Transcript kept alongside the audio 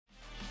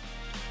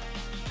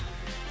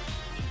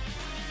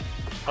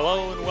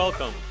Hello and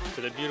welcome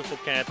to the beautiful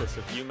campus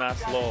of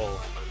UMass Lowell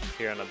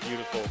here on a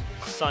beautiful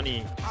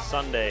sunny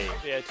Sunday.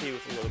 NJIT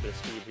with a little bit of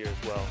speed here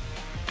as well.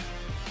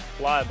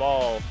 Fly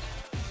ball,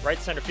 right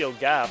center field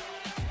gap.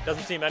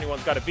 Doesn't seem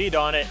anyone's got a beat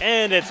on it,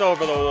 and it's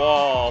over the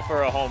wall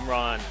for a home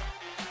run.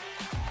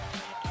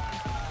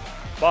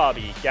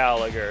 Bobby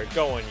Gallagher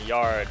going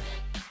yard.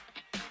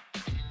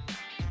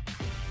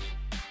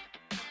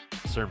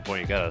 At a certain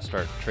point, you gotta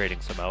start trading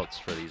some outs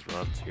for these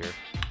runs here.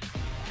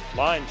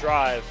 Line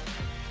drive.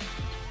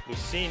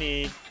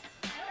 Lucini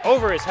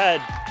over his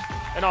head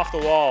and off the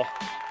wall.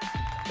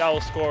 That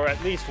will score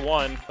at least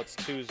one, but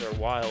twos are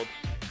wild.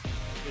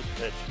 Here's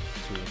the pitch.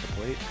 Two at the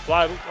plate.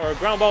 Fly or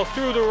ground ball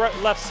through the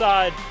left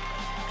side.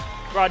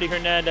 Roddy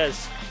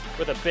Hernandez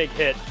with a big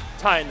hit,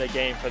 tying the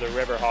game for the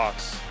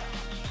Riverhawks.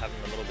 Having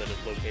a little bit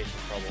of location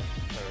trouble,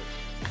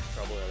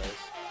 that is.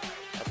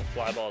 That's a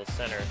fly ball to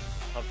center.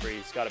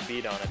 Humphrey's got a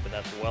beat on it, but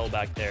that's well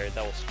back there.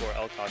 That will score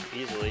Elcock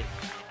easily.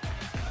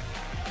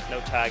 No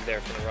tag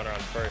there for the runner on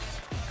first.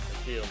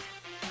 Field.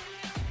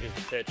 Here's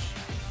the pitch.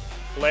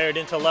 Flared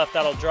into left,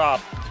 that'll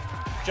drop.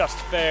 Just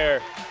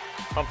fair.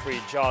 Humphrey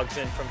jogs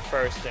in from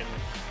first, and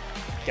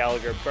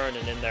Gallagher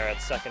burning in there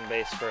at second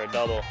base for a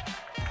double.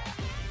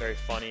 Very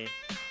funny.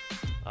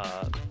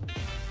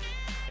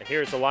 And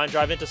here's the line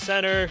drive into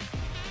center.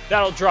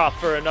 That'll drop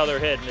for another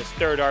hit and his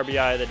third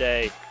RBI of the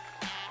day.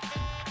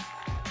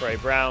 Trey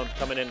Brown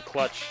coming in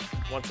clutch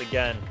once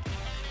again.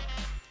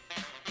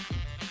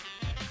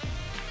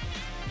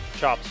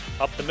 Chops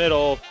up the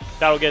middle.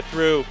 That'll get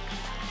through.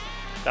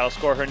 That'll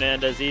score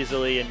Hernandez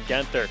easily, and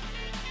Genther,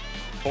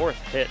 fourth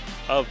hit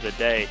of the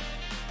day.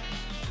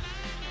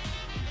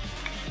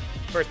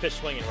 First pitch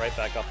swinging right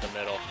back up the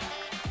middle.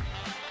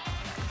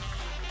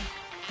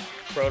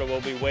 Proto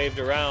will be waved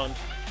around.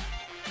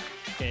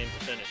 Game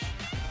to finish.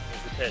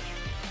 Here's the pitch.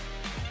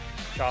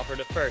 Chopper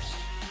to first.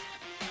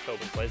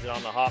 Tobin plays it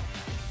on the hop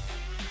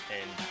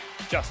and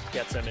just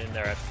gets him in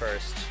there at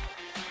first.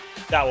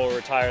 That will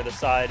retire the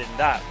side, and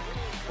that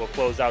will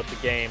close out the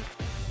game.